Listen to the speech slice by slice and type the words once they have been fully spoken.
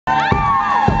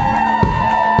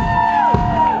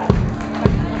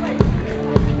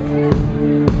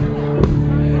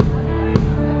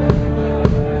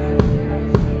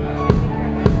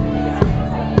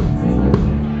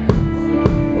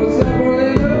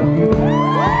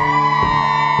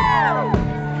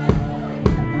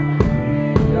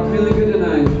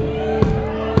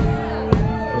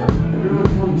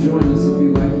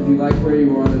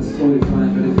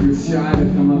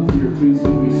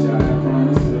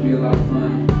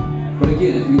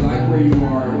you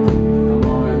are. Come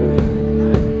on.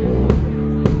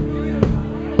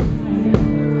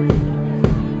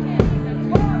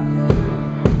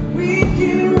 We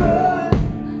can run,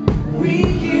 we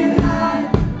can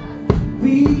hide,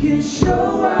 we can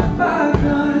show off our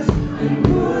guns and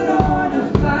put on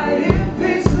a fight and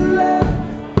face the love.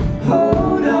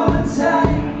 Hold on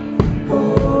tight,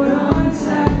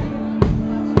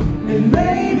 and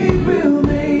maybe we'll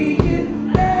make it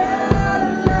out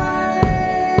alive.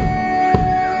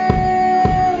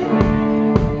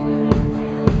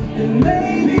 And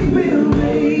maybe we'll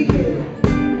make it.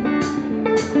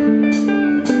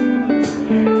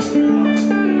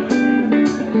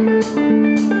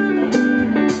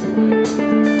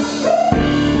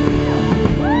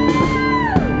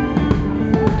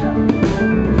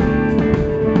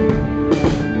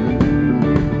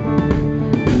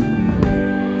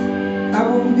 I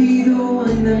won't be the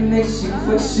one that makes you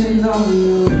question all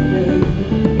your faith.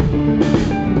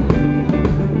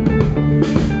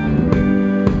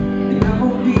 And I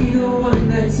won't be the one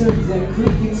that turns that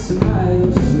crooked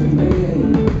smile to me.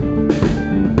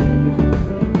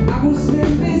 I will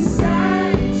stand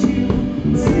beside you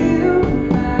till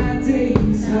my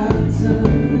days are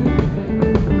done.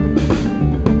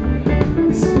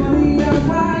 It's funny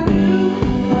how I knew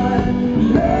what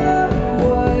love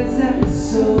was at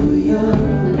so young.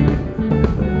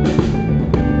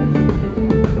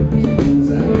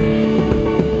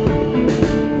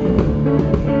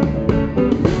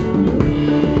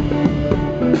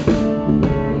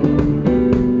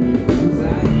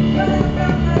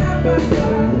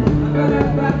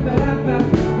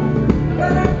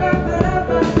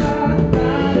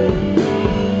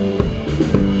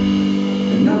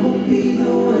 And I won't be the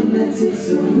one that takes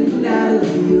the wind out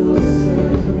of your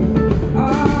sail.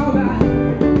 Alright.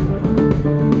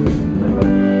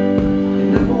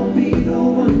 And I won't be the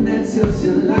one that tells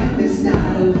you life is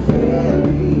not a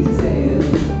fairy tale.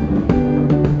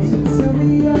 So tell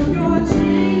me of your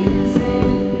dreams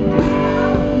and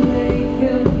how to make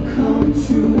them come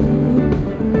true.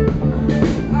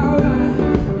 Alright,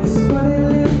 it's funny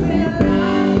living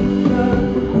life the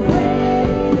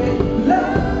way that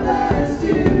lovers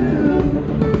do.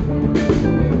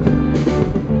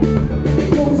 It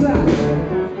goes out.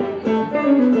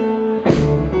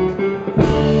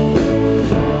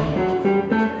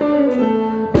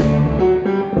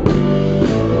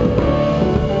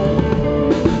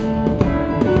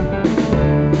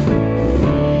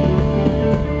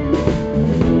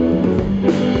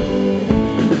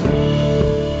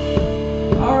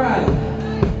 Alright,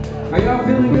 are y'all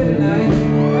feeling good tonight?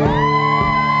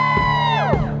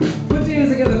 Put your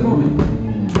hands together for me.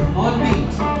 On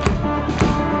beat.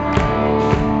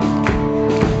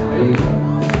 There you go.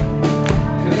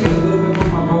 Can I get a little bit more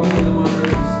of my vocal in the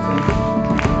monitors?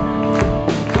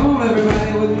 Come on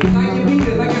everybody, like you mean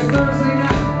it, like it's Thursday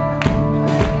night.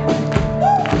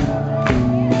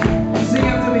 Sing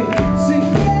after me. Sing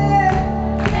yeah.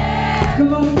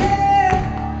 Come on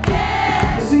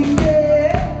yeah. Sing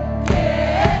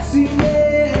yeah. Sing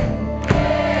yeah.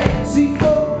 Sing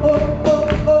oh oh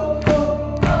oh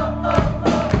oh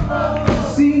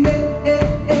oh. Sing eh eh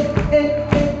eh eh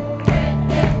eh.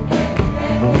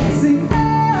 Sing oh.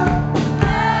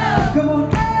 Come on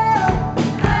oh.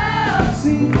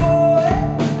 Sing oh.